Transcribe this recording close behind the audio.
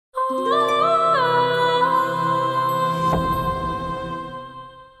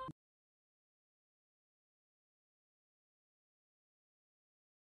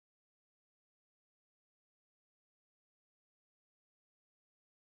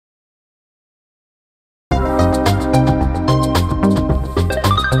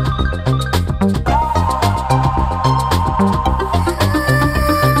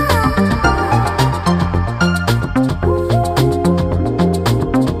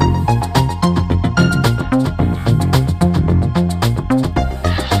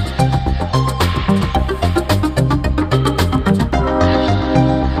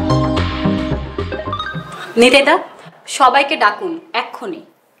নিতেদা সবাইকে ডাকুন এক্ষুনি।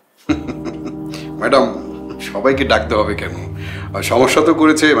 ম্যাডাম সবাইকে ডাকতে হবে কেন? সমস্যা তো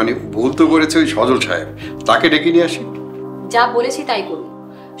করেছে, মানে ভুল তো করেছে ওই সজল সাহেব, তাকে ডেকে নিয়ে আসি। যা বলেছি তাই করুন।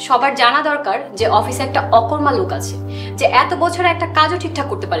 সবার জানা দরকার যে অফিসে একটা অকর্মা লোক আছে যে এত বছরে একটা কাজও ঠিকঠাক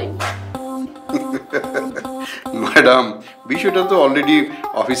করতে পারেনি। ম্যাডাম বিষয়টা তো অলরেডি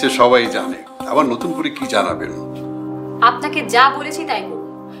অফিসে সবাই জানে, আবার নতুন করে কি জানাবেন? আপনাকে যা বলেছি তাই করুন,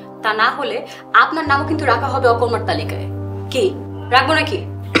 তা না হলে আপনার নামও কিন্তু রাখা হবে অকর্মার তালিকায়। কি রাখবো নাকি?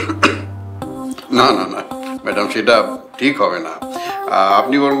 না না না ম্যাডাম, সেটা ঠিক হবে না।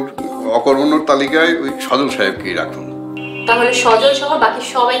 আপনি বরং অকর্মণ্যর তালিকায় ওই সজল সাহেবকেই রাখুন। তাহলে সজল সহ বাকি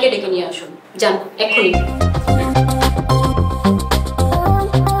সবাইকে ডেকে নিয়ে আসুন, যান এক্ষুনি।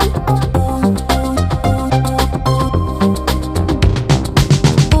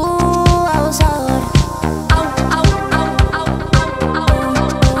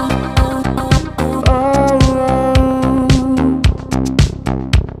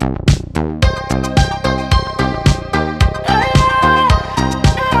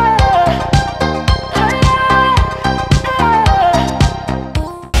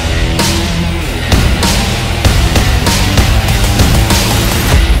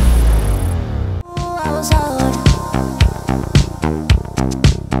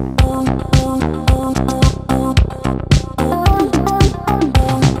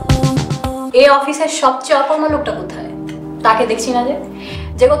 এই অফিসের সবচেয়ে অকর্মা লোকটা কোথায়? তাকে দেখছি না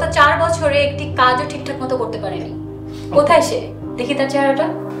যে গত 4 বছরে একটি কাজও ঠিকঠাক মতো করতে পারেনি। কোথায় সে? দেখি তার চেহারাটা।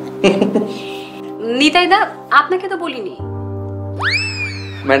 নিতাইদা আপনাকে তো বলিনি।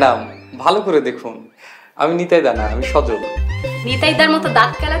 ম্যাডাম ভালো করে দেখুন, আমি নিতাইদা না, আমি সজল। নিতাইদার মতো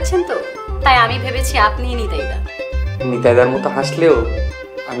দাঁত কেলাচ্ছেন তো, তাই আমি ভেবেছি আপনিই নিতাইদা। নিতাইদার মতো হাসলেও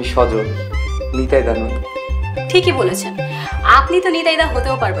আমি সজল, নিতাইদা নই। ঠিকই বলেছেন, আপনি তো নিতাইদা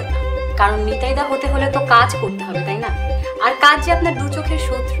হতেও পারবেন না, কারণ নিতাইদা হতে হলে তো কাজ করতে হবে, তাই না? আর কাজ যে আপনার দু চোখের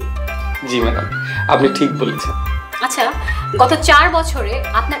শত্রু। জি ম্যাডাম, আপনি ঠিক বলেছেন। আচ্ছা, গত 4 বছরে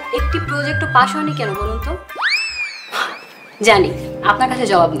আপনার একটি প্রজেক্টও পাশ হয়নি কেন বলুন তো? জানি আপনার কাছে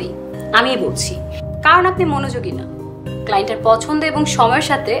জবাব নেই, আমিই বলছি। কারণ আপনি মনোযোগী না, ক্লায়েন্টের পছন্দ এবং সময়ের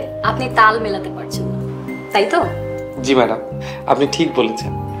সাথে আপনি তাল মেলাতে পারছেন না, তাই তো? জি ম্যাডাম, আপনি ঠিক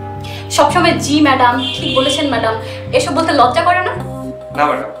বলেছেন। সবসময় জি ম্যাডাম, ঠিক বলেছেন ম্যাডাম এসব বলতে লজ্জা করে না? না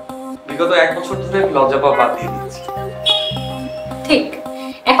ম্যাডাম, বিগত 1 বছর ধরে আমি লজ্জা পাওয়া বাদ দিয়ে দিচ্ছি। ঠিক,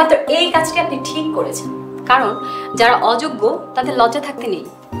 একমাত্র এই কাজটি আপনি ঠিক করেছেন, কারণ যারা অযোগ্য তাদের লজ্জা থাকতে নেই।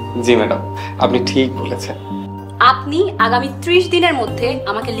 জি ম্যাডাম, আপনি ঠিক বলেছেন। আপনি আগামী 30 দিনের মধ্যে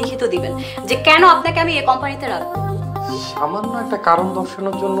আমাকে লিখিত দিবেন যে কেন আপনাকে আমি এই কোম্পানিতে রাখবো। সামান্য একটা কারণ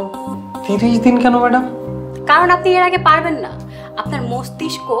দর্শানোর জন্য 30 দিন কেন ম্যাডাম? কারণ আপনি এর আগে পারবেন না, আপনার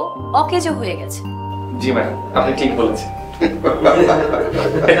মস্তিষ্ক অকেজো হয়ে গেছে। জি ম্যাডাম, আপনি ঠিক বলেছেন।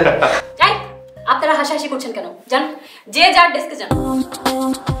 আপনারা হাসাহাসি করছেন কেন? যান, যে যার ডেস্কে যান।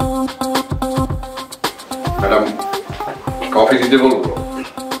 ম্যাডাম কফি দিতে বলবো?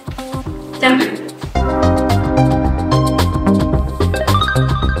 যান।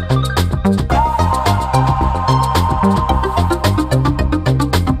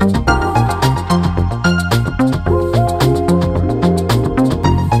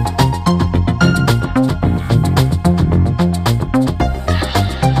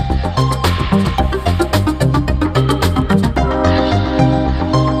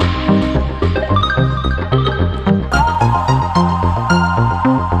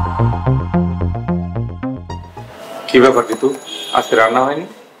 কি ব্যাপার কিন্তু আজকে রান্না হয়নি?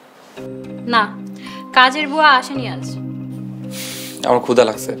 না, কাজের বুয়া আসেনি আজ। আমার ক্ষুধা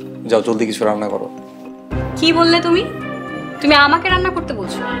লাগছে, যাও জলদি কিছু রান্না করো। কি বললে তুমি? তুমি আমাকে রান্না করতে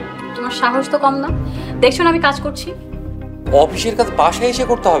বলছো? তোমার সাহস তো কম না, দেখছো না আমি কাজ করছি। অফিসের কাজ বাসায় এসে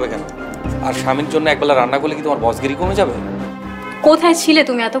করতে হবে কেন? আর স্বামীর জন্য একবেলা রান্না করলে কি তোমার বসগিরি কমে যাবে? কোথায় ছিলে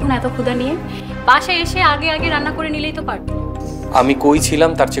তুমি এতক্ষণ এত ক্ষুধা নিয়ে? বাসায় এসে আগে আগে রান্না করে নিলেই তো পারতো। আমি কই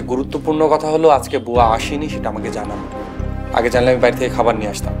ছিলাম তার চেয়ে গুরুত্বপূর্ণ কথা হলো আজকে বুয়া আসেনি, সেটা আমাকে জানানো। আগে জানলে আমি বাড়ি থেকে খাবার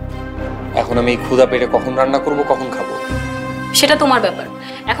নিয়ে আসতাম। এখন আমি এই ক্ষুধা পেটে কখন রান্না করব, কখন খাবো? সেটা তোমার ব্যাপার।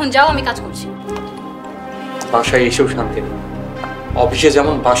 এখন যাও, আমি কাজ করছি। বাসায় এসেও শান্তি নেই, অফিসে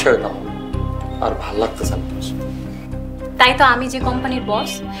যেমন বাসায় তেমন, আর ভাল লাগতেছে না। তাই তো আমি যে কোম্পানির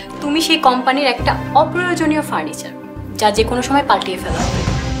বস, তুমি সেই কোম্পানির একটা অপ্রয়োজনীয় ফার্নিচার, যা যে কোনো সময় পাল্টিয়ে ফেলা হবে।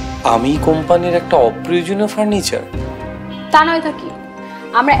 আমি কোম্পানির একটা অপ্রয়োজনীয় ফার্নিচার? তা নয় তো কি,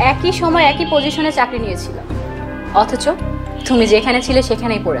 আমরা একই সময় একই পজিশনে চাকরি নিয়েছিলাম, অথচ তুমি যেখানে ছিলে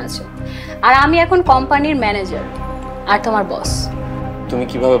সেখানেই পড়ে আছো। আর আমি এখন কোম্পানির ম্যানেজার আর তোমার বস। তুমি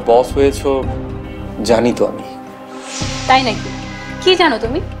কিভাবে বস হয়েছো জানি তো আমি। তাই নাকি? কি জানো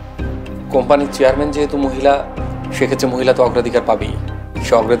তুমি? কোম্পানির চেয়ারম্যান যেহেতু মহিলা, সেক্ষেত্রে মহিলা তো অগ্রাধিকার পাবেই।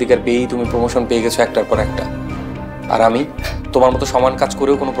 সে অগ্রাধিকার পেয়েই তুমি প্রমোশন পেয়ে গেছো একটার পর একটা। আর আমি তোমার মতো সমান কাজ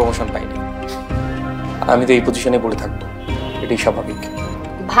করেও কোনো প্রমোশন পাইনি। আমি তো এই পজিশনে পড়ে থাকবো, এটাই স্বাভাবিক।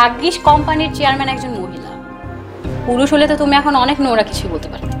 ভাগ্যিস কোম্পানির চেয়ারম্যান একজন মহিলা, পুরুষ হলে তো তুমি এখন অনেক নোংরা কিছু বলতে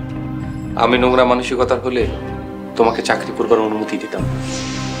পারতে। আমি নোংরা মানসিকতার হলে তোমাকে চাকরি করবার অনুমতি দিতাম।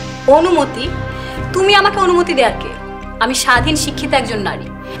 অনুমতি? তুমি আমাকে অনুমতি দেয়ার কে? আমি স্বাধীন শিক্ষিত একজন নারী,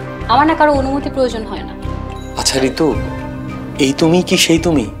 আমার না কারো অনুমতি প্রয়োজন হয় না। আচ্ছা ঋতু, এই তুমি কি সেই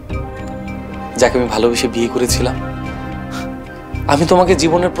তুমি যাকে আমি ভালোবেসে বিয়ে করেছিলাম? আমি তোমাকে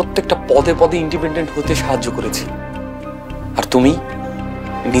জীবনের প্রত্যেকটা পদে পদে ইন্ডিপেন্ডেন্ট হতে সাহায্য করেছি, আর তুমি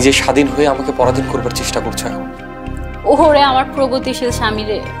নিজে স্বাধীন হয়ে আমাকে পরাধীন করবার চেষ্টা করছো এখন। ওরে আমার প্রগতিশীল স্বামী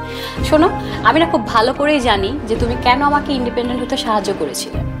রে, শোনো, আমি না খুব ভালো করেই জানি যে তুমি কেন আমাকে ইন্ডিপেন্ডেন্ট হতে সাহায্য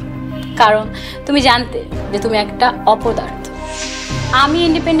করেছিলে। কারণ তুমি জানতে যে তুমি একটা অপদার্থ। আমি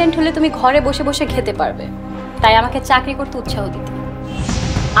ইন্ডিপেন্ডেন্ট হলে তুমি ঘরে বসে বসে খেতে পারবে, তাই আমাকে চাকরি করতে উৎসাহ দিতে।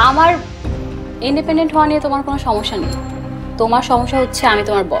 আমার ইন্ডিপেন্ডেন্ট হওয়া নিয়ে তোমার কোনো সমস্যা নেই, তোমার সমস্যা হচ্ছে আমি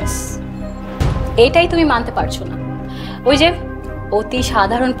তোমার বস। এটাই তুমি মানতে পারছো না, ওই যে অতি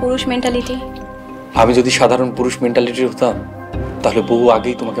সাধারণ পুরুষ মেন্টালিটি। আমি যদি সাধারণ পুরুষ মেন্টালিটির হতাম তাহলে বহু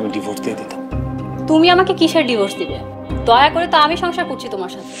আগেই তোমাকে আমি ডিভোর্স দিয়ে দিতাম। তুমি আমাকে কিসের ডিভোর্স দিবে? দয়া করে তো আমি সংসার করছি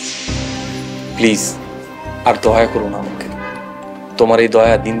তোমার সাথে। প্লিজ আর দয়া করো না আমাকে, তোমার এই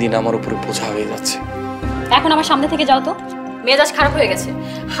দয়া দিন দিন আমার উপরে বোঝা হয়ে যাচ্ছে। এখন আমার সামনে থেকে যাও তো, মেজাজ খারাপ হয়ে গেছে।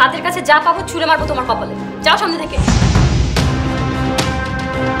 হাতের কাছে যা পাবো ছুঁড়ে মারবো তোমার কপালে। যাও সামনে থেকে।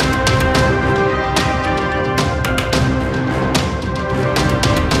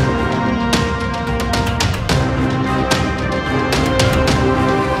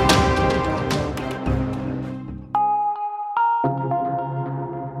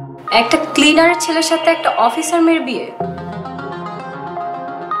 একটা ক্লিনারের ছেলের সাথে একটা অফিসার মেয়ের বিয়ে?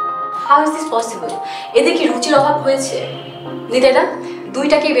 How is this possible? এদের কি রুচির অভাব হয়েছে? নিতেদা,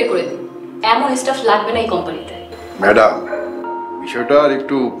 দুইটাকেই বের করে দিন, এমন স্টাফ লাগবে না এই কোম্পানিতে। ম্যাডাম, বিষয়টা আর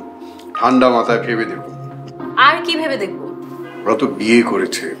একটু ঠান্ডা মাথায় ভেবে দেখুন। আর কি ভেবে দেখবো? ওরা তো বিয়ে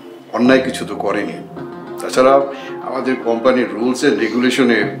করেছে, অন্যায় কিছু তো করেনি। তাছাড়া আমাদের কোম্পানির রুলস এন্ড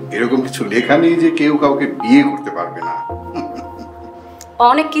রেগুলেশনে এরকম কিছু লেখা নেই যে কেউ কাউকে বিয়ে করতে পারবে না।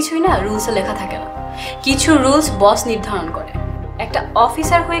 অনেক কিছুই না রুলসে লেখা থাকে না, কিছু রুলস বস নির্ধারণ করে। একটা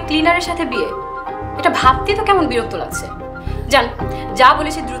অফিসার হয়ে ক্লিনারের সাথে বিয়ে, এটা ভাবতে তো কেমন বিরক্ত লাগছে। জান, যা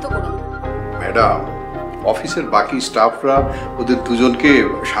বলেছি দ্রুত করুন। ম্যাডাম, অফিসের বাকি স্টাফরা ওদের দুজনকে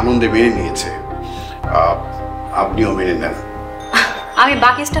সানন্দে মেনে নিয়েছে, আপনিও মেনে নেন। আমি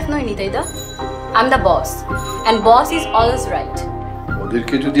বাকি স্টাফ নই নিতাইদা, I am the boss and boss is always right.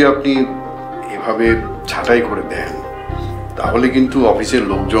 ওদেরকে যদি আপনি এভাবে ছাঁটাই করে দেন তাহলে কিন্তু অফিসের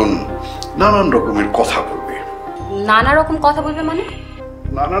লোকজন নানান রকমের কথা বলবে। নানা রকম কথা বলবে মানে?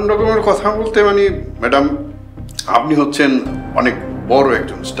 নানান রকমের কথা বলতে মানে ম্যাডাম, আপনি হচ্ছেন অনেক বড়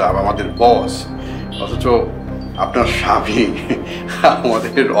একজন স্টাফ, আমাদের বস, অথচ আপনার স্বামী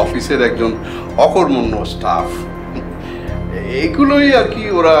আমাদের অফিসের একজন অকর্মণ্য স্টাফ। এগুলোই আর কি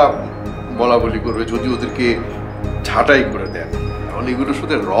ওরা বলা বলি করবে যদি ওদেরকে ছাঁটাই করে দেন। তাহলে এগুলোর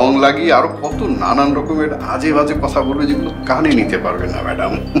সাথে রং লাগিয়ে আরো কত নানান রকমের আজে বাজে কথা বলবে যেগুলো কানে নিতে পারবে না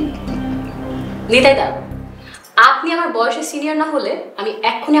ম্যাডাম। নিতাইদা, আপনি আমার বয়সে সিনিয়র না হলে আমি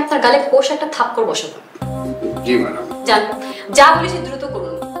এক্ষুনি আপনার গালে কোষ একটা থাপ্পড় বসাতাম। জি ম্যাডাম। জান, যা বলেছি দ্রুত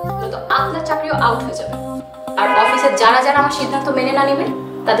করুন, নয়তো আপনার চাকরিও আউট হয়ে যাবে। আর অফিসের যারা যারা আমার সিদ্ধান্ত মেনে না নেবে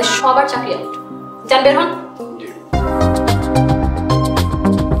তাদের সবার চাকরি আউট। যান, বের হন।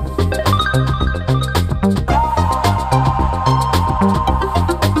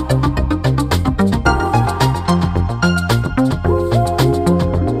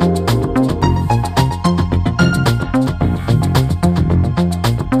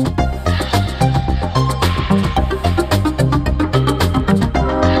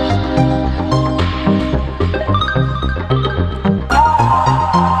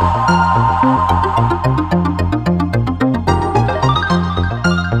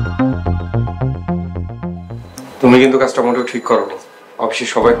 তুমি কিন্তু কাজটা মোটেও ঠিক করোনি, অফিসে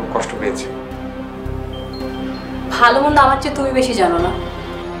সবাই খুব কষ্ট পেয়েছে। ভালো মন্দ আমার চেয়ে তুমি বেশি জানো না।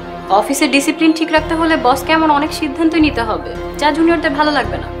 অফিসের ডিসিপ্লিন ঠিক রাখতে হলে বসকে এমন অনেক সিদ্ধান্ত নিতে হবে যা জুনিয়রদের ভালো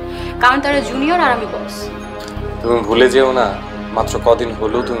লাগবে না, কারণ তারা জুনিয়র আর আমি বস। তুমি ভুলে যেও না, মাত্র কদিন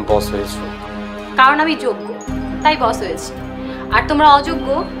হলেও তুমি বস হয়েছো। কারণ আমি যোগ্য তাই বস হয়েছি, আর তোমরা অযোগ্য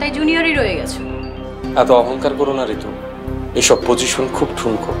তাই জুনিয়রই রয়ে গেছো। এত অহংকার করো না ঋতু, এসব পজিশন খুব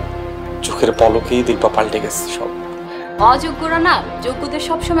ঠুনকো, চোখের পলকেই দেখবা পাল্টে গেছে সব। অযোগ্যরা না যোগ্যদের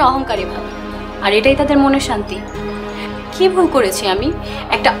সবসময় অহংকারী ভাবে, আর এটাই তাদের মনের শান্তি। কি ভুল করেছি আমি?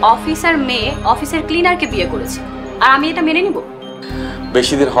 একটা অফিসার মেয়ে অফিসের ক্লিনারকে বিয়ে করেছি, আর আমি এটা মেনে নিব?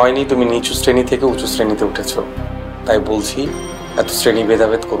 বেশি দিন হয়নি তুমি নিচু শ্রেণী থেকে উঁচু শ্রেণীতে উঠেছো, তাই বলছি এত শ্রেণী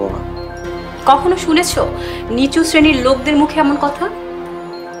ভেদাভেদ করো না। কখনো শুনেছো নিচু শ্রেণীর লোকদের মুখে এমন কথা?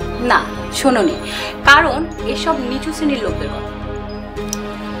 না, শোনোনি, কারণ এসব নিচু শ্রেণীর লোকদের কথা।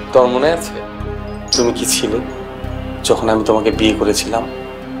 তোর মনে আছে তুমি কি ছিলে যখন আমি তোমাকে বিয়ে করেছিলাম?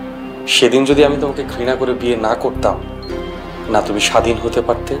 সেদিন যদি আমি তোমাকে ঘৃণা করে বিয়ে না করতাম, না তুমি স্বাধীন হতে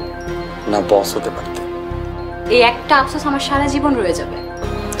পারতে, না বস হতে পারতে। এই একটা আফসোস আমার সারা জীবন রয়ে যাবে,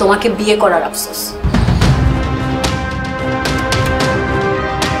 তোমাকে বিয়ে করার আফসোস।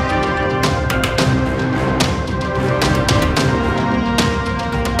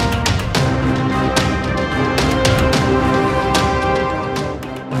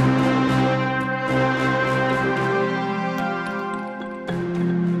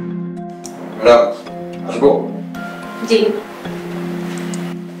 জি,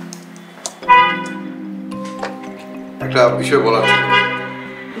 একটা বিষয় বলার ছিল।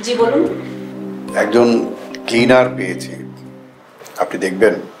 জি বলুন। একজন ক্লিনার পেয়েছি, আপনি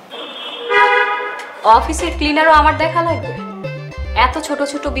দেখবেন? অফিসের ক্লিনারও আমার দেখা লাগবে? এত ছোট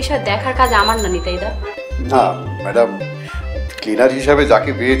ছোট বিষয় দেখার কাজ আমার না নিতাইদা। না ম্যাডাম, ক্লিনার হিসাবে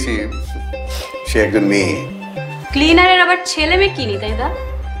যাকে পেয়েছি সে একজন মেয়ে। ক্লিনারের আবার ছেলে মেয়ে কি নিতাইদা?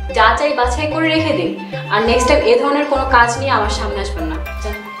 যাচাই বাছাই করে রেখে দিন, আর নেক্সট টাইম এ ধরনের কোনো কাজ নিয়ে আমার সামনে আসবেন না।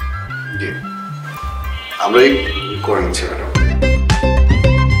 জি, আমরা এই করে নিচ্ছি ম্যাডাম।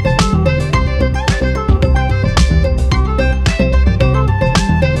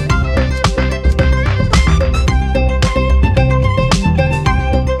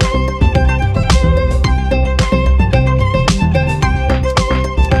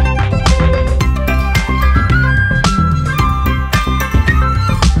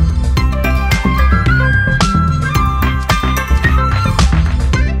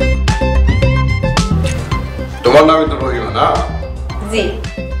 তোমার নামই তো রহিমা না? জি।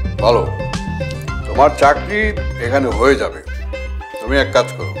 বলো, তোমার চাকরি এখানে হয়ে যাবে। তুমি এক কাজ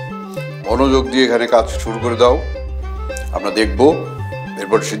করো, মনোযোগ দিয়ে এখানে কাজ শুরু করে দাও, আমরা দেখবো,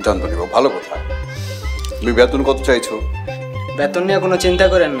 এরপর সিদ্ধান্ত নিব। ভালো কথা। তুমি বেতন কত চাইছো? বেতন নিয়ে কোনো চিন্তা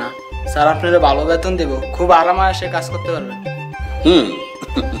করেন না স্যার, আপনারা ভালো বেতন দেব, খুব আরামে কাজ করতে পারবেন।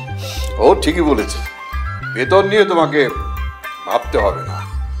 ও ঠিকই বলেছে, বেতন নিয়ে তোমাকে ভাবতে হবে না।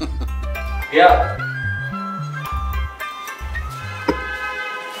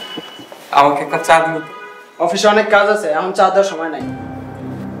 আমাকে একটা চা দিও তো। অফিসে অনেক কাজ আছে, এখন চা দেওয়ার সময় নাই।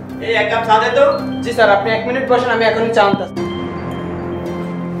 এই এক কাপ চা দে তো। জি স্যার, আপনি 1 মিনিট বসেন, আমি এখনই চা আনতেছি।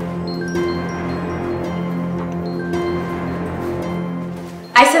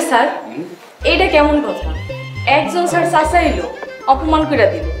 আইসা স্যার, এইটা কেমন কথা? একজন স্যার চাচাইলো অপমান করে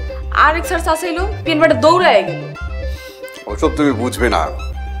দিল, আরেক স্যার চাচাইলো পেনবাটা দৌড়ায় গেল। ওসব তুমি বুঝবে না,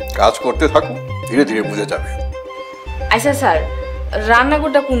 কাজ করতে থাকো, ধীরে ধীরে বুঝে যাবে। আইসা স্যার,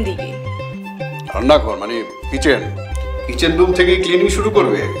 রান্নাঘরটা কোন দিকে? রান্নাঘর মানে কিচেন, কিচেন রুম থেকে ক্লিনিং শুরু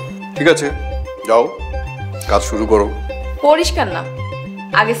করবে। ঠিক আছে, যাও কাজ শুরু করো। পরিষ্কার না,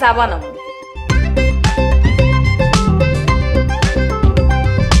 আগে চা বানাবো।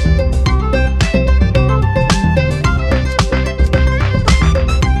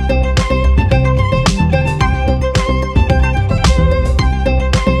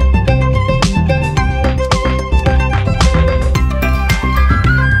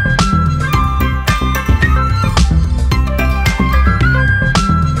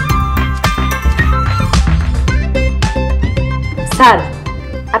 স্যার,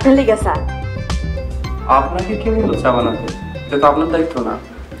 আপনার লিগে স্যার। আপনাকে কে বললো চা বানাতে? এটা তো আপনার দায়িত্ব না।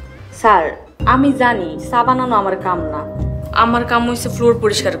 স্যার, আমি জানি চা বানানো আমার কাম না, আমার কাম হচ্ছে ফ্লোর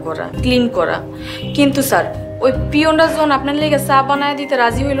পরিষ্কার করা, ক্লিন করা। কিন্তু স্যার, ওই পিয়নটা যখন আপনার লেগে চা বানায় দিতে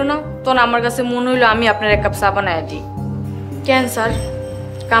রাজি হইল না, তখন আমার কাছে মনে হইলো আমি আপনার 1 কাপ চা বানায় দিই। কেন স্যার,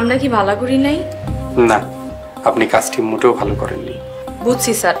 কামটা কি ভালো করি নাই? না, আপনি কাজটি মোটেও ভালো করেননি।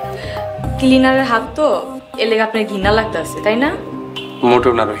 বুঝছি স্যার, ক্লিনারের হাত তো এর লেগে আপনার ঘৃণা লাগতেছে, তাই না?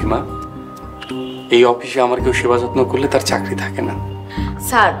 মোটেও না রহিমা, এই অফিসে আমার কেউ সেবা যত্ন করলে তার চাকরি থাকে না।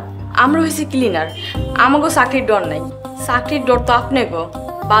 স্যার, আমরা হয়েছি ক্লিনার, আমাকেও চাকরির ডর নাই। চাকরির ডর তো আপনি গো,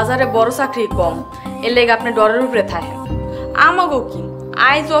 বাজারে বড় চাকরি কম, এর লেগে আপনি ডরের উপরে থাকেন। আমাগো কি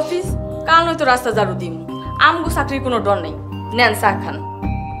আইজ অফিস, কাল নয়তো রাস্তা ঝাড়ু দিম। আমগো চাকরির কোনো ডর নেই। নেন চা খান,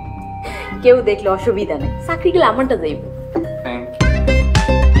 কেউ দেখলে অসুবিধা নেই। চাকরি গেলে আমারটা যাইব।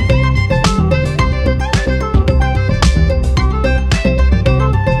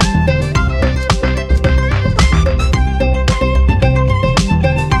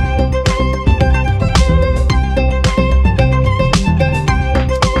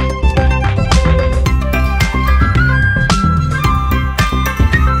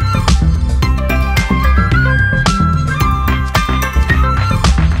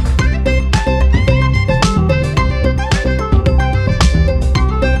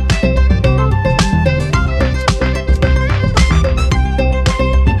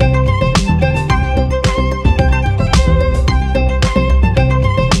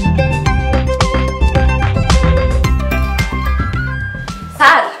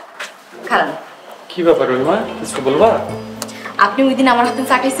 কি ব্যাপার রহিমা, কিছু বলবা? আপনি ওই দিন আমার হাতে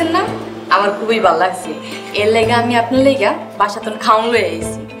চা খাইছেন না, আমার খুবই ভালো লাগছে। এর লেগে আমি আপনার লেগা বাসাতন খাওন লয়ে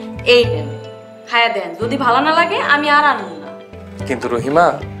আইছি। এই নেন, খায়া দেন। যদি ভালো না লাগে আমি আর আনবো না। কিন্তু রহিমা,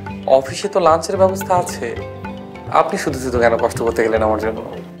 অফিসে তো লাঞ্চের ব্যবস্থা আছে, আপনি শুধু শুধু কেন কষ্ট করতে গেলেন আমার জন্য?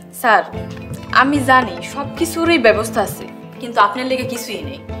 স্যার, আমি জানি সব কিছুরই ব্যবস্থা আছে, কিন্তু আপনার লেগে কিছুই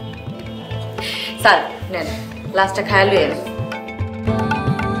নেই। স্যার নেন, লাস্টটা খায়া লয়ে আন।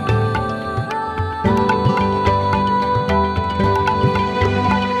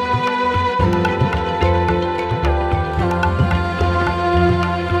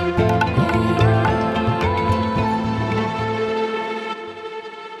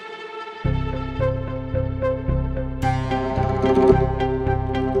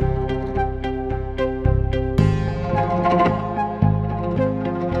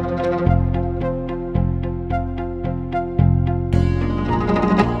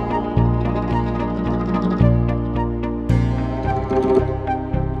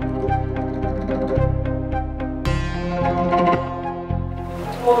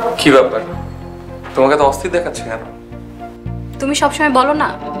 কি ব্যাপার, তোমাকে তো অস্থির দেখাচ্ছে কেন? তুমি সবসময় বলো না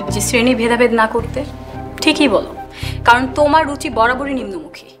যে শ্রেণী ভেদাভেদ না করতে, ঠিকই বলো, কারণ তোমার রুচি বরাবরই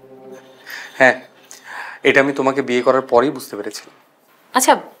নিম্নমুখী। হ্যাঁ, এটা আমি তোমাকে বিয়ে করার পরেই বুঝতে পেরেছি।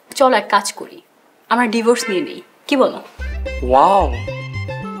 আচ্ছা চলো এক কাজ করি, আমরা ডিভোর্স নিয়ে নেই, কি বলো? ওয়াও,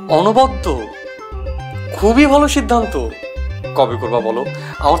 অনবদ্য, খুবই ভালো সিদ্ধান্ত। কবে করবা বলো,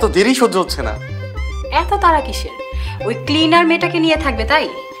 আমার তো দেরি সহ্য হচ্ছে না। এত তারা কিসের? ওই ক্লিনার মেয়েটাকে নিয়ে থাকবে তাই?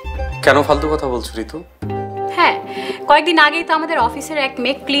 কেন ফালতু কথা বলছো ঋতু? হ্যাঁ, কয়েকদিন আগেই তো আমাদের অফিসের এক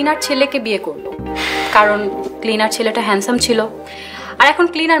মেয়ে ক্লিনার ছেলেকে বিয়ে করলো, কারণ ক্লিনার ছেলেটা হ্যান্ডসাম ছিল, আর এখন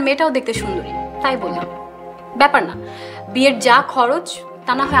ক্লিনার মেয়েটাও দেখতে সুন্দরী, তাই বললাম। ব্যাপার না, বিয়ের যা খরচ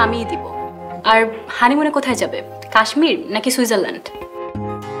তা না হয় আমিই দিব। আর হানিমুনে কোথায় যাবে, কাশ্মীর নাকি সুইজারল্যান্ড?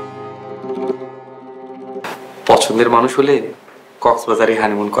 পছন্দের মানুষ হলে কক্সবাজারে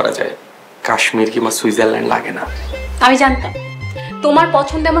হানিমুন করা যায়, কাশ্মীর কিংবা সুইজারল্যান্ড লাগে না। আমি জানতাম তোমার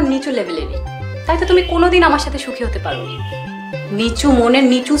পছন্দ এমন নিচু লেভেলেরই, তাই তো তুমি কোনোদিন আমার সাথে সুখী হতে পারোনি। নিচু মনের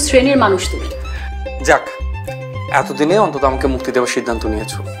নিচু শ্রেণীর মানুষ তুমি। যাক, এতদিনে অন্তত আমাকে মুক্তি দেওয়ার সিদ্ধান্ত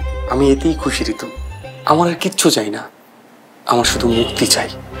নিয়েছো, আমি এতেই খুশি ঋতু। আমার আর কিচ্ছু চাই না, আমার শুধু মুক্তি চাই,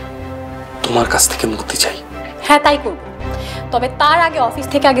 তোমার কাছ থেকে মুক্তি চাই। হ্যাঁ তাই করবো, তবে তার আগে অফিস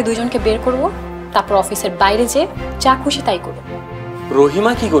থেকে আগে দুজনকে বের করব, তারপর অফিসের বাইরে যে যা খুশি তাই করবো।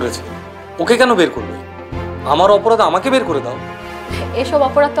 রহিমা কি করেছে, ওকে কেন বের করবে? আমার অপরাধ আমাকে বের করে দাও। এসব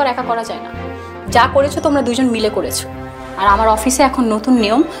অপরাধ তো আর একা করা যায় না, যা করেছো তোমরা দুজন মিলে করেছো। আর আমার অফিসে এখন নতুন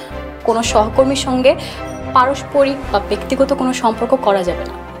নিয়ম, কোনো সহকর্মীর সঙ্গে পারস্পরিক বা ব্যক্তিগত কোনো সম্পর্ক করা যাবে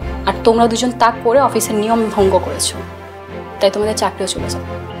না। আর তোমরা দুজন তা করে অফিসের নিয়ম ভঙ্গ করেছো, তাই তোমাদের চাকরিও চলে যাবে।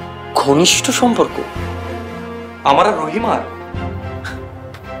 ঘনিষ্ঠ সম্পর্ক আমার আর রহিমার?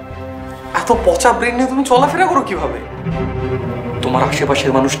 এত পচা ব্রেন নিয়ে তুমি চলাফেরা করো কিভাবে? তোমার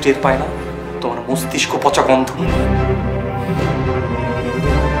আশেপাশের মানুষ টের পায় না তোমার মস্তিষ্ক পচা গন্ধ?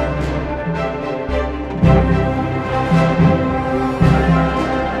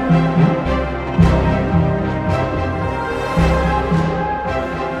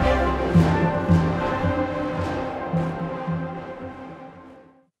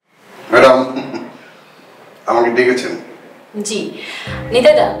 ম্যাডাম, আমাকে ডেকেছেন? জি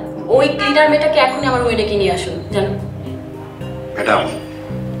নিদাদা, ওই ক্লিনার মেয়েটাকে এখনই আমার রুমে ডেকে নিয়ে আসুন। জানো ম্যাডাম,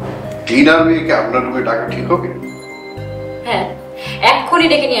 ক্লিনার মেয়েকে আপনার রুমে ডাকা ঠিক হবে? হ্যাঁ, এখনই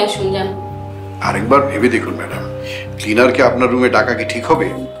ডেকে নিয়ে আসুন। জানো আরেকবার ভেবে দেখুন ম্যাডাম, ক্লিনারকে আপনার রুমে ডাকা কি ঠিক হবে?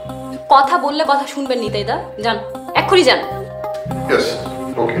 কথা বললে কথা শুনবেন নিতাইদা, যান এখনই যান। ইয়েস,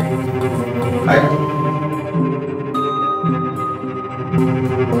 ওকে।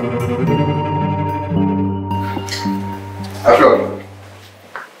 আসুন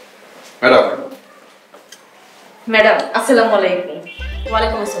ম্যাডাম, আসসালামু আলাইকুম।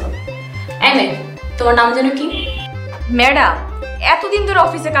 ওয়ালাইকুম আসসালাম। আহমেদ, তোমার নাম যেন কি? ম্যাডাম, এতদিন ধরে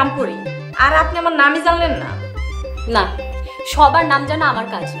অফিসে কাম করি আর আপনি আমার নামই জানলেন না? না, সবার নাম জানা আমার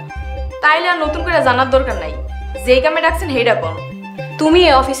কাজ না। তাইলে আর নতুন করে জানার দরকার নাই, যেই কামে ডাকছেন হেইডা কোন। তুমি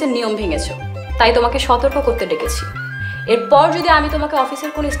এই অফিসের নিয়ম ভেঙেছো, তাই তোমাকে সতর্ক করতে ডেকেছি। এরপর যদি আমি তোমাকে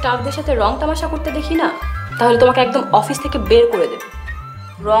অফিসের কোনো স্টাফদের সাথে রং তামাশা করতে দেখি না, তাহলে তোমাকে একদম অফিস থেকে বের করে দেব।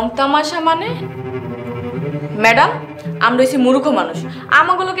 রং তামাশা মানে? ম্যাডাম, আমরা হইছি মূর্খ মানুষ,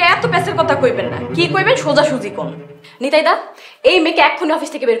 আমাগুলোকে এত প্যাসের কথা কইবেন না। কি কইবেন সোজাসুজি কোন। নিতাইদা, এই মেয়েকে এক্ষুনি অফিস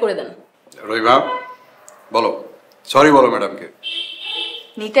থেকে বের করে দেন। রহিমা, বলো, সরি বলো ম্যাডামকে।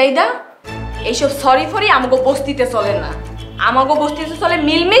 নিতাইদা, এইসব সরি ফরি আমাগো বস্তিতে চলে না। আমাগো বস্তিতে চলে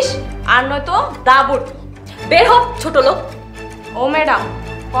মিলমিশ আর নয়তো দাবটি। বের হোক ছোট লোক। ও ম্যাডাম,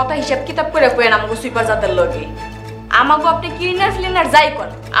 কথা হিসাব কিতাব করে কইেন আমাগো সুইপার জাতের লগে। আমাগো আপনি ক্লিনার ফ্লিনার যাই কোন,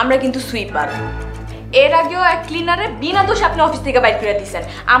 আমরা কিন্তু সুইপার। এর আগেও এক ক্লিনারে বিনা দোষে আপনি অফিস থেকে বাইর করে দিয়েছেন,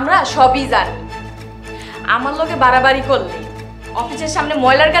 আমরা সবই জানি। আমার লগে বাড়াবাড়ি করলে অফিসের সামনে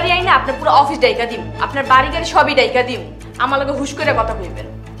ময়লার গাড়ি আইনা আপনার পুরো অফিস ডাইকা দিম, আপনার বাড়ি গাড়ি সবই ডাইকা দিম। আমার লগে হুশ করে কথা কইবেন।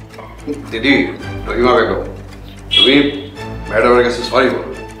 দিদি, রহিমা বেগম, তুমি ম্যাডামের কাছে সরি বলো।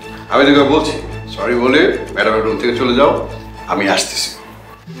 আমি তোকে বলছি, সরি বলে ম্যাডামের রুম থেকে চলে যাও, আমি আসতেছি।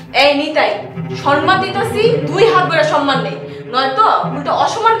 এই নিতাই, সম্মান দিতেছি, 2 হাত ভরে সম্মান নেই, নয়তো উল্টো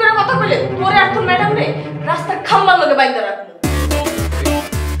অসম্মান করে কথা কইলে তোরে আর তোর ম্যাডাম রে রাস্তার খাম্বার লগে বাইন্দা রাখবো।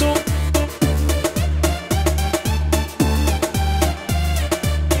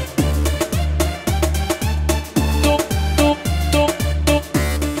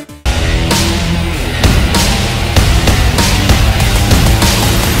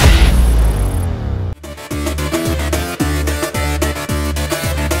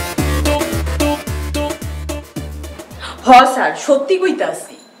 হ স্যার, সত্যি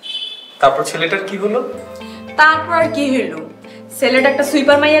কইতাছি। তারপর ছেলেটার কি হলো? তারপর আর কি হইল, ছেলেটা একটা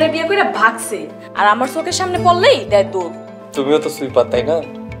সুইপার মাইয়ারে বিয়ে করে ভাগছে, আর আমার চোখের সামনে পড়লেই দেয় দৌড়। তুমিও তো সুইপার, তাই না?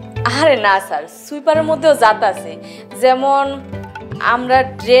 আরে না স্যার, সুইপারের মধ্যেও জাত আছে। যেমন আমরা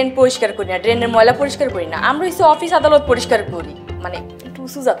ড্রেন পরিষ্কার করি না, ড্রেনের ময়লা পরিষ্কার করি না, আমরা হচ্ছে অফিস আদালত পরিষ্কার করি, মানে একটু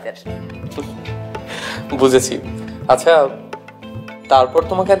উঁচু জাতের। বুঝেছি। আচ্ছা, তারপর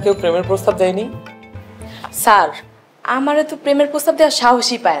তোমাকে আর কেউ প্রেমের প্রস্তাব দেয়নি? স্যার, আমারে তো প্রেমের প্রস্তাব দেওয়ার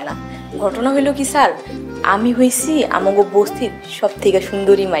সাহসই পায় না। ঘটনা হইল কি স্যার, আমি হইছি আমাগো বস্তির সব থেকে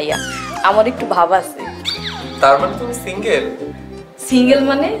সুন্দরী মাইয়া, আমার একটু ভাব আছে। তার মানে তুমি সিঙ্গেল? সিঙ্গেল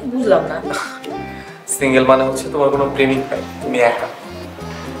মানে বুঝলাম না। সিঙ্গেল মানে হচ্ছে তোমার কোনো প্রেমিক নাই, তুমি একা।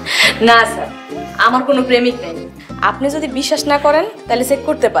 না স্যার, আমার কোনো প্রেমিক নেই। আপনি যদি বিশ্বাস না করেন তাহলে চেক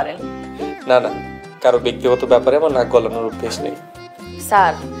করতে পারেন। না না, কারো ব্যক্তিগত ব্যাপারে আমার নাক গলানোর অভ্যেস নেই।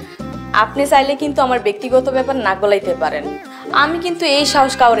 স্যার, আপনি চাইলে কিন্তু আমার ব্যক্তিগত ব্যাপার নাক গলাইতে পারেন, আমি কিন্তু এই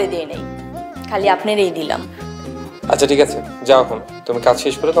সাহস কাউরে দিয়ে নেই, খালি আপনারই দিলাম। আচ্ছা ঠিক আছে, যাও এখন, তুমি কাজ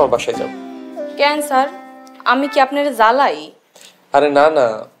শেষ করে তোমার বাসায় যাও। কেন স্যার, আমি কি আপনার জ্বালাই? আরে না না,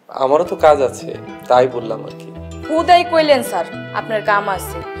 আমারও তো কাজ আছে, তাই বললাম আর কি। খুদাই কইলেন স্যার আপনার কাম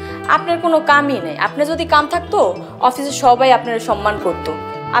আছে? আপনার কোনো কামই নেই। আপনার যদি কাম থাকতো অফিসে সবাই আপনার সম্মান করতো।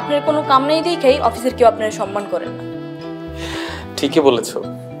 আপনার কোনো কাম নেই দেখেই অফিসের কেউ আপনার সম্মান করে না। ঠিকই বলেছো,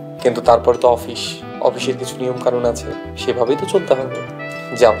 কিন্তু তারপর তো অফিসের কিছু নিয়ম কানুন আছে, সেভাবেই তো চলতে হবে।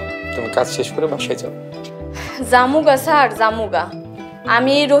 যাও, তুমি কাজ শেষ করে বাসায় যাও। জামুগা স্যার, জামুগা।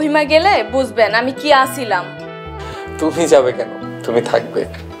 আমি এই রহিমা গেলে বুঝবেন আমি কি আসিলাম। তুমি যাবে কেন, তুমি থাকবে।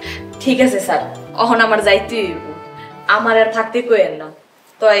 ঠিক আছে স্যার, অহন আমার যাইতে হইব, আমার আর থাকতে কইেন না।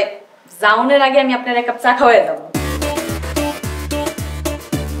 তো যাওনের আগে আমি আপনার এক কাপ চা খাওয়াই দেব।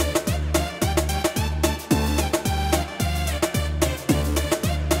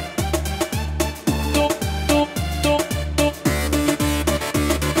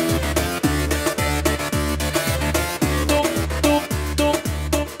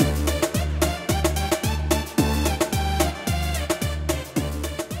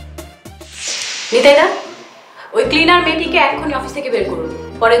 নিতাইদা, ওই ক্লিনার মেয়েটিকে এক্ষুনি অফিস থেকে বের করুন,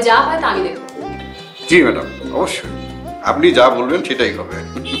 পরে যা হয় তা আমি দেখব। জি ম্যাডাম, অবশ্যই আপনি যা বলবেন সেটাই হবে।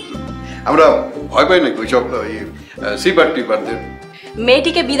 আমরা ভয় পাই নাকি ওইসব সিপার টিপারদের।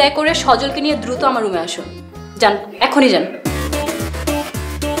 মেয়েটিকে বিদায় করে সজলকে নিয়ে দ্রুত আমার রুমে আসুন। যান, এখনই যান।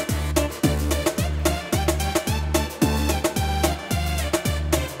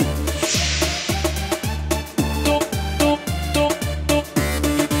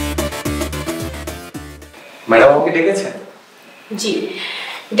 ম্যাডাম আমাকে ডেকেছেন? জি,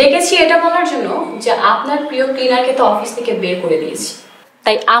 ডেকেছি এটা বলার জন্য যে আপনার প্রিয় ক্লিনারকে তো অফিস থেকে বের করে দিয়েছি,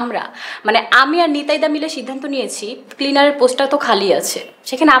 তাই আমি আর নিতাইদা মিলে সিদ্ধান্ত নিয়েছি ক্লিনারের পোস্টটা তো খালি আছে,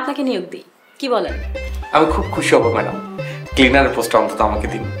 সেখানে আপনাকে নিয়োগ দিই। কি বলেন? আমি খুব খুশি হব ম্যাডাম, ক্লিনারের পোস্টটা অন্তত আমাকে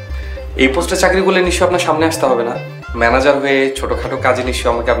দিন। এই পোস্টে চাকরি করলে নিশ্চয় আপনার সামনে আসতে হবে না, ম্যানেজার হয়ে ছোটখাটো কাজে নিশ্চয়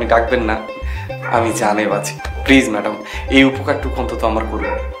আমাকে আপনি ডাকবেন না। আমি জানে বাছি, প্লিজ ম্যাডাম এই উপকারটুকু অন্তত আমার করুন।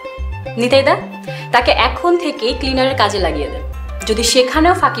 নিতাইদা, তাকে এখন থেকেই ক্লিনারের কাজে লাগিয়ে দেন। যদি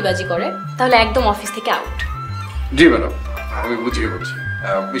সেখানেও ফাঁকিবাজি করে তাহলে একদম অফিস থেকে আউট। জি ম্যাডাম, আমি বুঝিয়ে বলছি।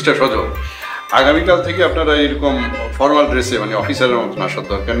 মিস্টার সজল, আগামীকাল থেকে আপনারা এরকম ফর্মাল ড্রেসে মানে অফিসারের মতন আসার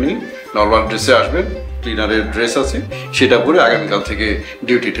দরকার নেই, নর্মাল ড্রেসে আসবেন। ক্লিনারের ড্রেস আছে, সেটা পরে আগামীকাল থেকে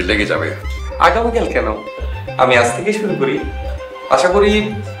ডিউটিতে লেগে যাবে। আগামীকাল কেন, আমি আজ থেকেই শুরু করি। আশা করি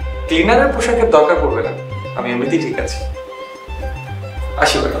ক্লিনারের পোশাকের দরকার পড়বে না, আমি এমনিতেই ঠিক আছি।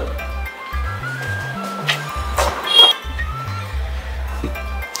 আসি ম্যাডাম।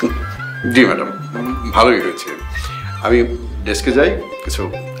 জি ম্যাডাম, ভালোই হয়েছে। আমি ডেস্কে যাই, কিছু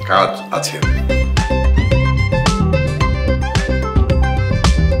কাজ আছে।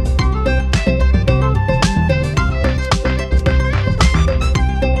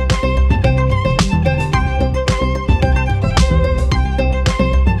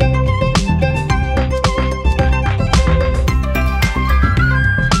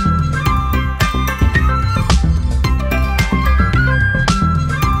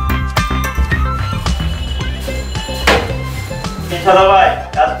 ভাই,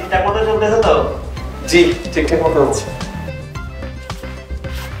 কাজ ঠিকঠাক মতো চলতেছে তো? জি ঠিকঠাক মতো হচ্ছে।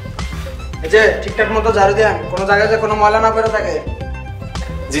 এই যে ঠিকঠাক মতো ঝাড়ু দেন, কোনো জায়গায় যে কোনো ময়লা না পড়ে থাকে।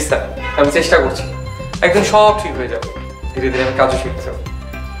 জি স্যার, আমি চেষ্টা করছি, একদম সব ঠিক হয়ে যাবে। ধীরে ধীরে আমি কাজও শিখতে যাবো।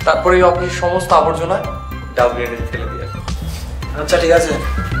 তারপরে এই অফিসের সমস্ত আবর্জনা ডাস্টবিনে ফেলে দিয়ে। আচ্ছা ঠিক আছে।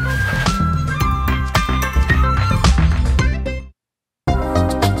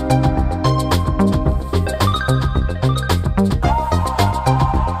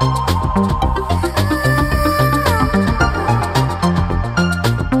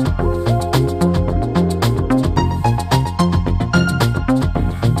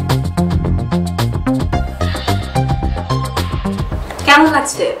 কেমন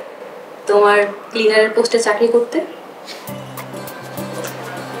লাগছে তোমার ক্লিনারের পোস্টে চাকরি করতে?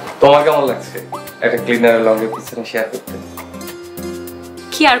 তোমার কেমন লাগছে একটা ক্লিনারের লঙ্গের পিছনে শেয়ার করতে?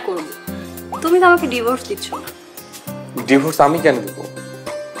 কি আর করব, তুমি তো আমাকে ডিভোর্স দিচ্ছ না। ডিভোর্স আমি কেন দেবো?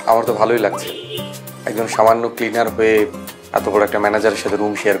 আমার তো ভালোই লাগছে, একজন সামান্য ক্লিনার হয়ে এত বড় একটা ম্যানেজারের সাথে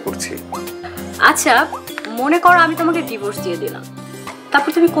রুম শেয়ার করছি। আচ্ছা মনে করো আমি তোমাকে ডিভোর্স দিয়ে দিলাম, তারপর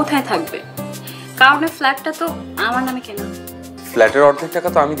তুমি কোথায় থাকবে? কারণ ফ্ল্যাটটা তো আমার নামে কেনা। ফ্ল্যাটের অর্ধেক টাকা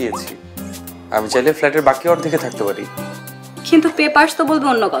তো আমি দিয়েছি, আমি চাইলে ফ্ল্যাটের বাকি অর্ধেকে থাকতে পারি। কিন্তু পেপারস তো বলবে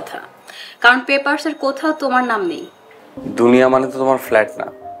অন্য কথা, কারণ পেপারসের কোথাও তোমার নাম নেই। দুনিয়া মানে তো তোমার ফ্ল্যাট না,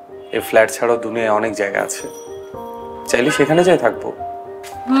 এই ফ্ল্যাট ছাড়াও দুনিয়ায় অনেক জায়গা আছে, চাইলে সেখানে যাই থাকবো।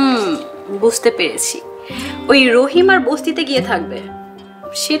 বুঝতে পেরেছি, ওই রহিম আর বস্তিতে গিয়ে থাকবে,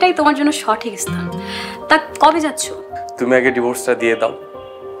 সেটাই তোমার জন্য সঠিক স্থান। তা কবে যাচ্ছ? তুমি আগে ডিভোর্সটা দিয়ে দাও,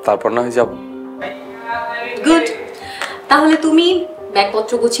 তারপর না হয় যাবো। গুড, তাহলে তুমি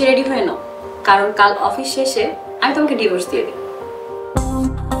ব্যাগপত্র গুছিয়ে রেডি হয়ে নাও, কারণ কাল অফিস শেষে আমি তোমাকে ডিভোর্স দিয়ে দিই।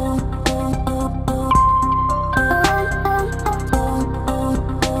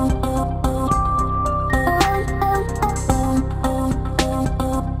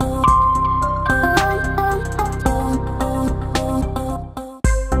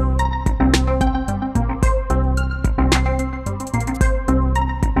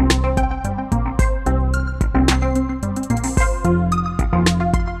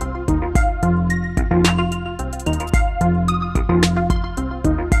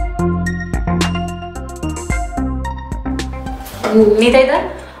 নিতাইদা,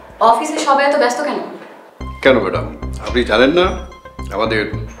 অফিসে সবাই এত ব্যস্ত কেন? কেন ম্যাডাম, আপনি জানেন না আমাদের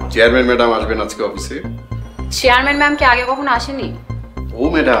চেয়ারম্যান ম্যাডাম আসবেন আজকে অফিসে? চেয়ারম্যান ম্যাম কি আগে কখনো আসেনি? ও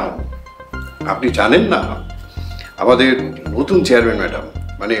ম্যাডাম, আপনি জানেন না আমাদের নতুন চেয়ারম্যান ম্যাডাম,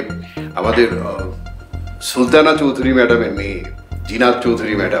 মানে আমাদের সুলতানা চৌধুরী ম্যাডামের মেয়ে জিনাত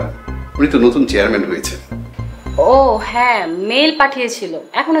চৌধুরী ম্যাডাম, উনি তো নতুন চেয়ারম্যান হয়েছেন। ও হ্যাঁ, মেল পাঠিয়েছিল,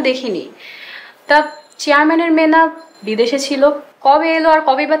 এখনো দেখিনি। তা চেয়ারম্যানের মেয়ে না বিদেশে ছিল, কবে এলো আর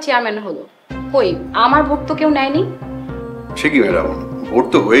কবে বা চেয়ারম্যান হলো? কই আমার ভোট তো কেউ নেয়নি। সে কি ম্যাডাম, ভোট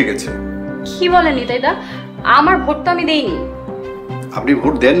তো হয়ে গেছে। কি বলেন নিতাইদা, আমার ভোট তো আমি দেইনি। আপনি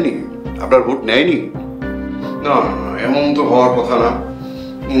ভোট দেননি? আপনার ভোট নেয়নি? না না না, এমন তো হওয়ার কথা না।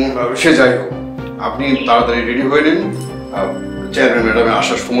 সে যাই হোক, আপনি তাড়াতাড়ি রেডি হয়ে নিন, চেয়ারম্যান ম্যাডামের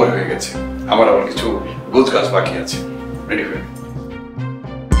আসার সময় হয়ে গেছে। আমার আবার কিছু গোছ কাজ বাকি আছে, রেডি হয়ে।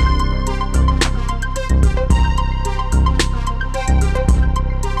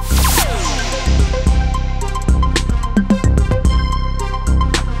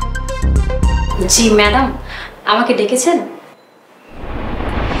 জি ম্যাডাম, আমাকে ডেকেছেন?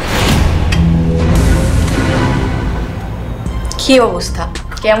 কি অবস্থা?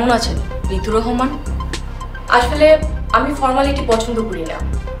 কেমন আছেন ঋতুর রহমান? আসলে আমি ফর্মালিটি পছন্দ করি না,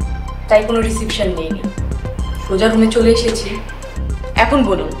 তাই কোনো রিসিপশন নেইনি, সোজা রুমে চলে এসেছি। এখন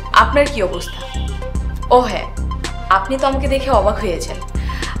বলুন আপনার কি অবস্থা? ও হ্যাঁ, আপনি তো আমাকে দেখে অবাক হয়েছেন,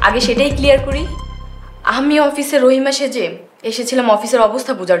 আগে সেটাই ক্লিয়ার করি। আমি অফিসে রহিমা সেজে এসেছিলাম অফিসের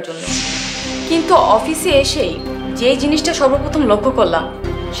অবস্থা বোঝার জন্য, কিন্তু অফিসে এসেই যেই জিনিসটা সর্বপ্রথম লক্ষ্য করলাম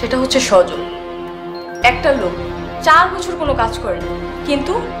সেটা হচ্ছে সজল। একটা লোক 4 বছর কোনো কাজ করেনি,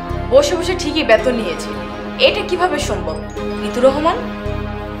 কিন্তু বসে বসে ঠিকই বেতন নিয়েছে। এটা কিভাবে সম্ভব ঋতুর রহমান?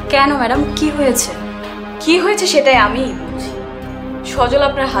 কেন ম্যাডাম, কি হয়েছে? কি হয়েছে সেটাই আমিই বুঝি। সজল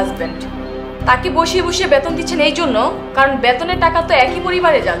আপনার হাজব্যান্ড, তাকে বসিয়ে বসিয়ে বেতন দিচ্ছেন এই জন্য কারণ বেতনের টাকা তো একই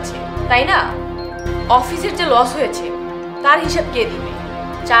পরিবারে যাচ্ছে, তাই না? অফিসের যে লস হয়েছে তার হিসাব কে দিবে?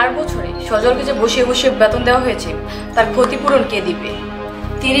 4 বছরে সজলকে যে বসিয়ে বসিয়ে বেতন দেওয়া হয়েছে তার ক্ষতিপূরণ কে দিবে?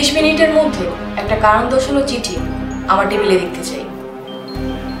 30 মিনিটের মধ্যে একটা কারণ দর্শানো চিঠি আমার টেবিলে দেখতে চাই।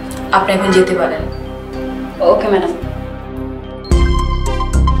 আপনি এখন যেতে পারেন। Okay madam.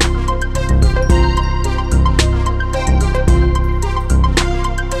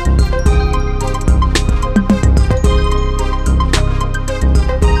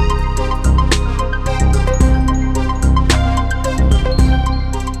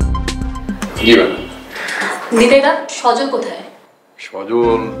 দিদিদা, সজল কোথায়?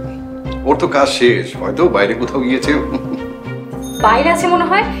 সজল ওর তো কাজ শেষ, হয়তো বাইরে কোথাও গিয়েছে। বাইরে আছে মনে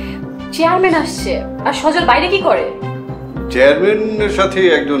হয়। চেয়ারম্যান আসছে, আর সজল বাইরে কি করে? চেয়ারম্যানের সাথে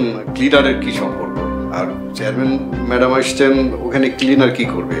একজন ক্লিনারের কি সম্পর্ক? আর চেয়ারম্যান ম্যাডাম আসছেন, ওখানে ক্লিনার কি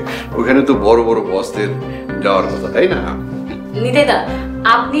করবে? ওখানে তো বড় বড় বসদের যাওয়ার কথা, তাই না? নিদেদা,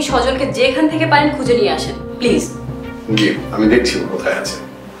 আপনি সজলকে যেখান থেকে পারেন খুঁজে নিয়ে আসেন প্লিজ। জি, আমি দেখছি ও কোথায় আছে।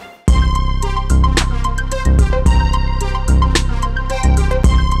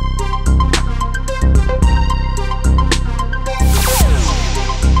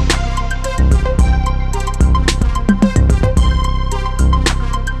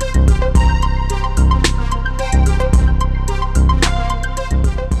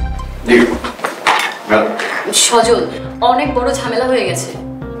 সজল, অনেক বড় ঝামেলা হয়ে গেছে।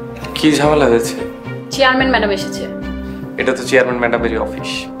 কি ঝামেলা হয়েছে? চেয়ারম্যান ম্যাডাম এসেছে। এটা তো চেয়ারম্যান ম্যাডামেরই অফিস,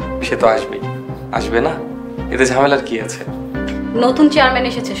 সে তো আসবেই। আসবে না? এতে ঝামেলার কি আছে? নতুন চেয়ারম্যান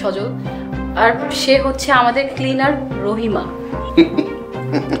এসেছে সজল, আর সে হচ্ছে আমাদের ক্লিনার রহিমা।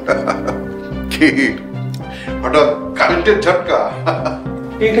 কি হঠাৎ কারেন্টের ঝটকা?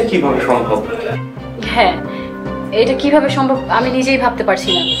 এটা কিভাবে সম্ভব? হ্যাঁ, এটা কিভাবে সম্ভব আমি নিজেই ভাবতে পারছি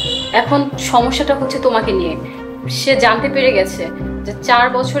না। এখন সমস্যাটা হচ্ছে তোমাকে নিয়ে। সে জানতে পেরে গেছে যে 4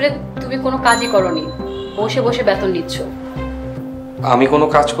 বছরে তুমি কোনো কাজই করনি, বসে বসে বেতন নিচ্ছ। আমি কোনো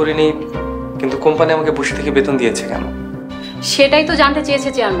কাজ করিনি, কিন্তু কোম্পানি আমাকে বসে থেকে বেতন দিয়েছে কেন? সেটাই তো জানতে চেয়েছে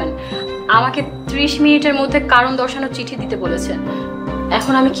চেয়ারম্যান। আমাকে 30 মিনিটের মধ্যে কারণ দর্শানো চিঠি দিতে বলেছে।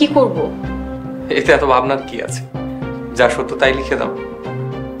 এখন আমি কি করব? এতে এত ভাবনার কি আছে? যা সত্য তাই লিখে দাও।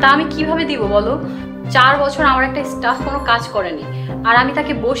 তা আমি কিভাবে দিব বলো? 4 বছর আমার একটা স্টাফ কোনো কাজ করেনি, আর আমি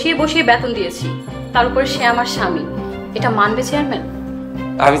তাকে বসিয়ে বসিয়ে বেতন দিয়েছি। তার উপরে সে আমার স্বামী। এটা মানবে চেয়ারম্যান?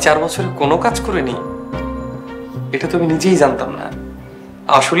 আমি 4 বছরে কোনো কাজ করিনি, এটা তো আমি নিজেই জানতাম না।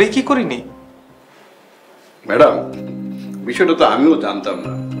 আসলেই কি করিনি? ম্যাডাম, বিষয়টা তো আমিও জানতাম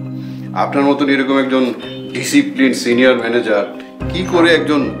না। আপনার মতন এরকম একজন ডিসিপ্লিন সিনিয়র ম্যানেজার কি করে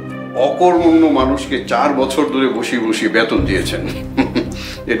একজন অকর্মণ্য মানুষকে 4 বছর ধরে বসিয়ে বসিয়ে বেতন দিয়েছেন,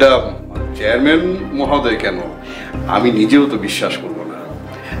 এটা চেয়ারম্যান মহোদয় কেন, আমি নিজেও তো বিশ্বাস করব না।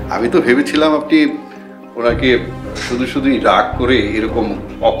 আমি তো ভেবেছিলাম আপনি ওনাকে শুধু শুধুই রাগ করে এরকম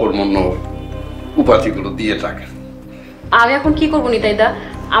অকর্মণ্য উপাধিগুলো দিয়ে থাকেন। আমি এখন কি করবো নিতাইদা?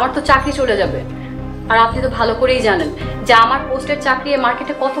 আমার তো চাকরি চলে যাবে, আর আপনি তো ভালো করেই জানেন যে আমার পোস্টের চাকরি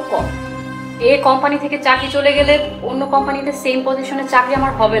মার্কেটে কত কম। এই কোম্পানি থেকে চাকরি চলে গেলে অন্য কোম্পানিতে সেম পজিশনে চাকরি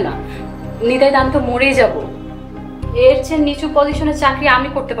আমার হবে না। নিতাইদা, আমি তো মরেই যাব। এর চেয়ে নিচু পজিশনে চাকরি আমি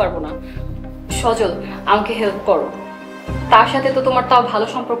করতে পারবো না। সজল, আমাকে হেল্প করো। তার সাথে তো তোমার তাও ভালো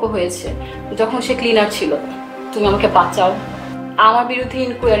সম্পর্ক হয়েছে যখন সে ক্লিনার ছিল। তুমি আমাকে বাঁচাও। আমার বিরুদ্ধে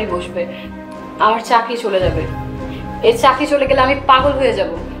ইনকোয়ারি বসবে, আমার চাকরি চলে যাবে। এই চাকরি চলে গেলে আমি পাগল হয়ে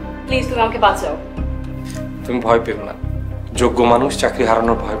যাব। প্লিজ তুমি আমাকে বাঁচাও। তুমি ভয় পেও না, যোগ্য মানুষ চাকরি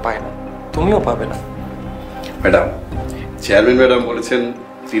হারানোর ভয় পায় না, তুমিও পাবে না। ম্যাডাম, চেয়ারম্যান ম্যাডাম বলেছেন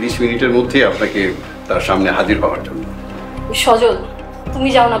 30 মিনিটের মধ্যে আপনাকে তার সামনে হাজির হওয়ার জন্য। সজল, তুমি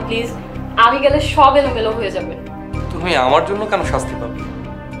যাও না প্লিজ। আমি গেলে সব এলোমেলো হয়ে যাবে। তুমি আমার জন্য কেন শাস্তি পাবে?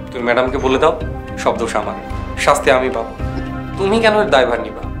 তুমি ম্যাডামকে বলে দাও সব দোষ আমার, শাস্তি আমি পাবো। তুমি কেন এর দায়ভার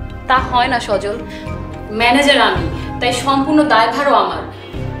নিবা? তা হয় না সজল, ম্যানেজার আমি, তাই সম্পূর্ণ দায়ভারও আমার।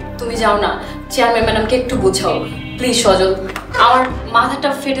 তুমি যাও না, চেয়ারম্যান ম্যাডামকে একটু বোঝাও প্লিজ। সজল, আমার মাথাটা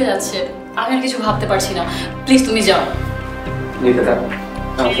ফেটে যাচ্ছে, আমি আর কিছু ভাবতে পারছি না। প্লিজ তুমি যাও। নিতে দাও।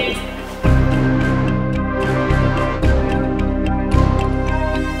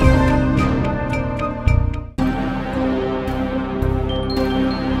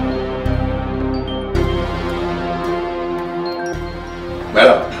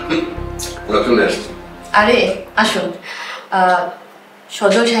 ম্যাডাম ওরা চলে আসছে। আরে আসুন।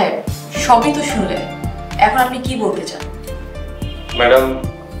 সজল সাহেব, সবই তো শুনলেন, এখন আপনি কি বলতে চান? ম্যাডাম,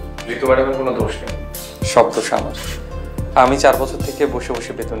 ঋতু ম্যাডামের কোনো দোষ নেই, সব দোষ আমার। আমি 4 বছর থেকে বসে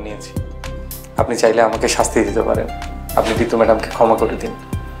বসে বেতন নিয়েছি। আপনি চাইলে আমাকে শাস্তি দিতে পারেন, আপনি ঋতু ম্যাডামকে ক্ষমা করে দিন।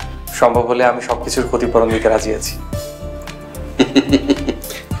 সম্ভব হলে আমি সবকিছুর ক্ষতিপূরণ দিতে রাজি আছি।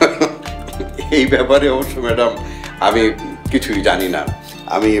 এই ব্যাপারে অবশ্য ম্যাডাম আমি কিছুই জানি না,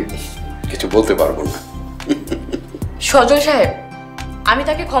 আমি কিছু বলতে পারবো না। সজল সাহেব, আমি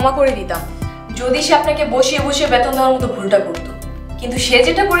তাকে ক্ষমা করে দিতাম যদি সে আপনাকে বসিয়ে বসিয়ে বেতন দেওয়ার মতো ভুলটা করত, কিন্তু সে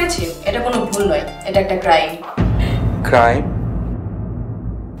যেটা করেছে এটা কোনো ভুল নয়, এটা একটা ক্রাইম। ক্রাইম?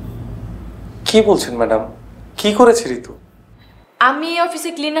 কি বলছেন ম্যাডাম, কি করেছে ঋতু? আমি এই অফিসে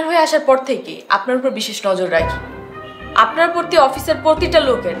ক্লিনার হয়ে আসার পর থেকে আপনার উপর বিশেষ নজর রাখি। আপনার প্রতি অফিসের প্রতিটা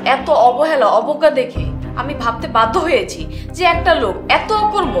লোকের এত অবহেলা অবজ্ঞা দেখে আমি ভাবতে বাধ্য হয়েছি যে একটা লোক এত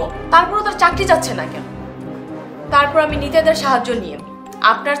অকর্ম, তারপরও তার চাকরি যাচ্ছে না কেন। তারপর আমি নিতেদের সাহায্য নিয়ে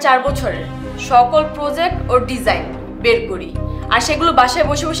আপনার 4 বছরের সকল প্রজেক্ট ও ডিজাইন বের করি, আর সেগুলো বাসায়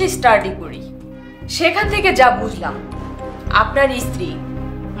বসে বসে স্টাডি করি। সেখান থেকে যা বুঝলাম, আপনার স্ত্রী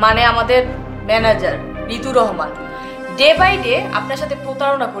মানে আমাদের manager Ritu Rahman day by day আপনার সাথে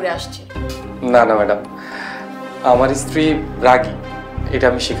প্রতারণা করে আসছে। না না ম্যাডাম, আমার স্ত্রী রাগী, এটা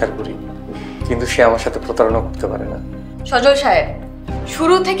আমি স্বীকার করি, কিন্তু সে আমার সাথে প্রতারণা করতে পারে না। সজল সাহেব,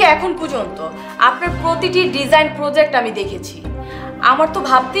 শুরু থেকে এখন পর্যন্ত আপনার প্রতিটি ডিজাইন প্রজেক্ট আমি দেখেছি। আমার তো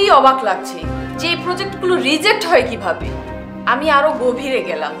ভাবতেই অবাক লাগছে যে এই প্রজেক্টগুলো রিজেক্ট হয় কিভাবে। আমি আরো গভীরে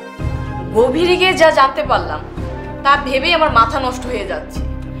গেলাম, গভীরে গিয়ে যা জানতে পারলাম তা ভেবেই আমার মাথা নষ্ট হয়ে যাচ্ছে।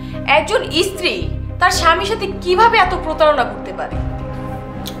 একজন স্ত্রী তার স্বামীর সাথে কিভাবে এত প্রতারণা করতে পারে?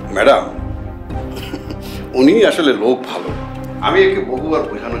 ম্যাডাম, উনি আসলে লোক ভালো, আমি একে বহুবার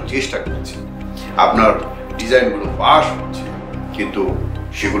বোঝানোর চেষ্টা করেছি। আপনার ডিজাইনগুলো পাস হচ্ছে, কিন্তু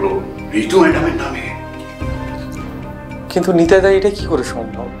সেগুলো ঋতু ম্যাডামের নামে। কিন্তু নিতাইদা এটা কি করে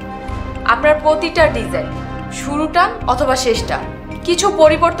সম্ভব? আপনার প্রতিটা ডিজাইন শুরুটা অথবা শেষটা কিছু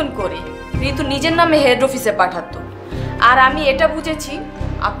পরিবর্তন করে ঋতু নিজের নামে হেড অফিসে পাঠাতো, আর আমি এটা বুঝেছি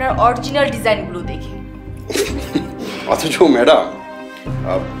আপনার অরিজিনাল ডিজাইনগুলো দেখে। অথচ ম্যাডাম,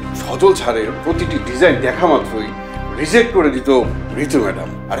 সজল ছাড়ের প্রতিটি ডিজাইন দেখা মাত্রই রিজেক্ট করে দিত ঋতু ম্যাডাম,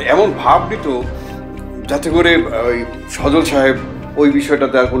 আর এমন ভাব নিত যাতে করে ওই সজল সাহেব ওই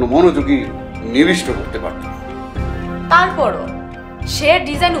বিষয়টাতে আর কোনো মনোযোগী নিবিষ্ট করতে পারত না। তারপরও সে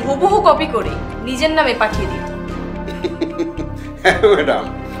ডিজাইন হুবহু কপি করে নিজের নামে পাঠিয়ে দিত। হ্যাঁ ম্যাডাম,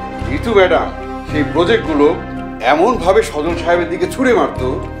 ঋতু ম্যাডাম সেই প্রজেক্টগুলো এমনভাবে সজল সাহেবের দিকে ছুঁড়ে মারত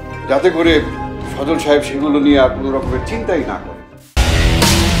যাতে করে সজল সাহেব সেগুলো নিয়ে আর কোনো রকমের চিন্তাই না করে।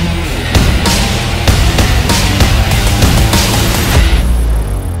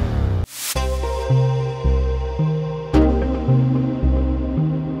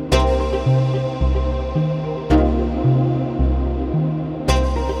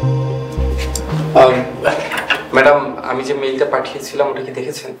 ম্যাডাম, আমি যে মেইলটা পাঠিয়েছিলাম ওটা কি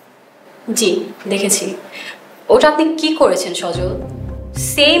দেখেছেন? জি দেখেছি। ওটা আপনি কি করেছেন সজল?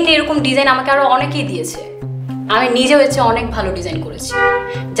 সেম এরকম ডিজাইন আমাকে আরো অনেকেই দিয়েছে, আমি নিজেও এর চেয়ে অনেক ভালো ডিজাইন করেছি,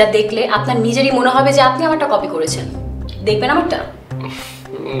 যা দেখলে আপনার নিজেরই মনে হবে যে আপনি আমারটা কপি করেছেন। দেখবেন আমারটা?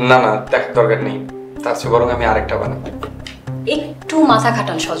 না না, দেখার দরকার নেই, তার চেয়ে বরং আমি আরেকটা বানাবো। একটু মাথা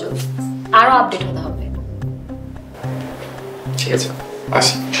খাটান সজল, আরো আপডেট হতে হবে। ঠিক আছে,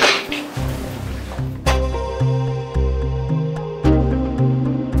 আসি।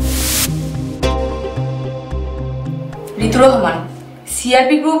 ঋতু রহমান,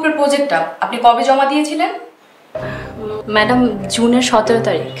 সিআরপি গ্রুপের প্রজেক্টটা আপনি কবে জমা দিয়েছিলেন? ম্যাডাম, জুনের 17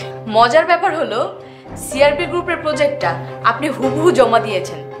 তারিখ। মজার ব্যাপার হলো সিআরপি গ্রুপের প্রজেক্টটা আপনি হুবহু জমা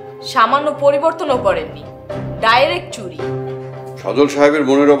দিয়েছেন, সামান্য পরিবর্তনও করেননি। ডাইরেক্ট চুরি। সজল সাহেবের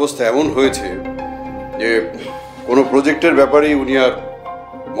মনের অবস্থা এমন হয়েছে যে কোনো প্রজেক্টের ব্যাপারেই উনি আর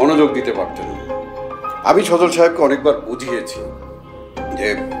মনোযোগ দিতে পারতেন না। আমি সজল সাহেবকে অনেকবার বুঝিয়েছি যে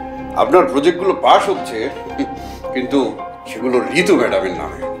আপনার প্রজেক্টগুলো পাস হচ্ছে, কিন্তু সেগুলো ঋতু ম্যাডামের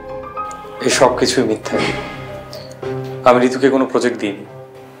নামে। এই সব কিছুই মিথ্যা। আমি ঋতুকে কোনো প্রজেক্ট দিইনি,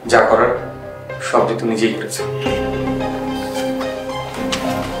 যা করার সব ঋতু নিজেই করেছে।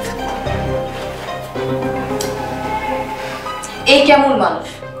 এই কেমন মানুষ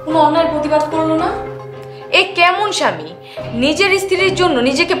কোনো অন্যায় প্রতিবাদ করলো না? এই কেমন স্বামী নিজের স্ত্রীর জন্য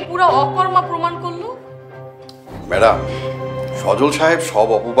নিজেকে পুরো অকর্মা প্রমাণ করলো? ম্যাডাম, সজল সাহেব সব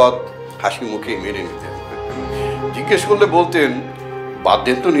অপবাদ হাসি মুখে মেনে নিতেন। জিজ্ঞেস করলে বলতেন বাদ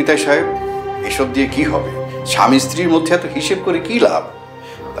দেন তো নিতাই সাহেব, এসব দিয়ে কি হবে? স্বামী স্ত্রীর মধ্যে এত হিসেব করে কি লাভ?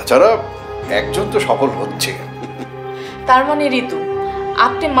 তাছাড়া একজন তো সফল হচ্ছে। তার মানে ঋতু,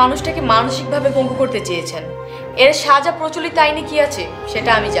 আপনি মানুষটাকে মানসিকভাবে পঙ্গু করতে চেয়েছেন। এর সাজা প্রচলিত আইনে কি আছে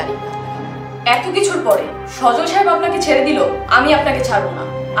সেটা আমি জানি না। এত কিছুর পরে সজল সাহেব আপনাকে ছেড়ে দিল, আমি আপনাকে ছাড়বো না।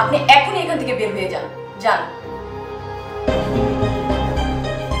 আপনি এখনই এখান থেকে বের হয়ে যান, যান।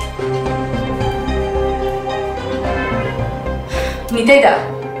 নিতাই দা,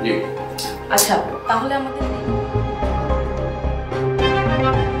 আচ্ছা তাহলে আমাদের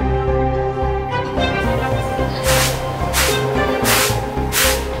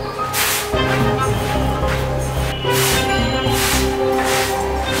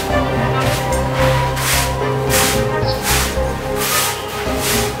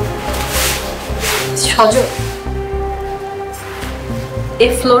সজল, এই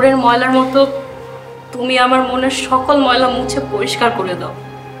ফ্লোরের ময়লার মতো তুমি আমার মনের সকল ময়লা মুছে পরিষ্কার করে দাও।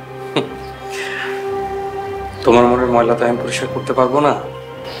 তোমার মনের ময়লা তো আমি পরিষ্কার করতে পারবো না,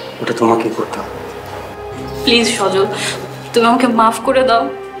 ওটা তোমাকেই করতে হবে। প্লিজ সজল, তুমি আমাকে মাফ করে দাও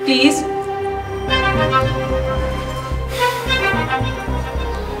প্লিজ।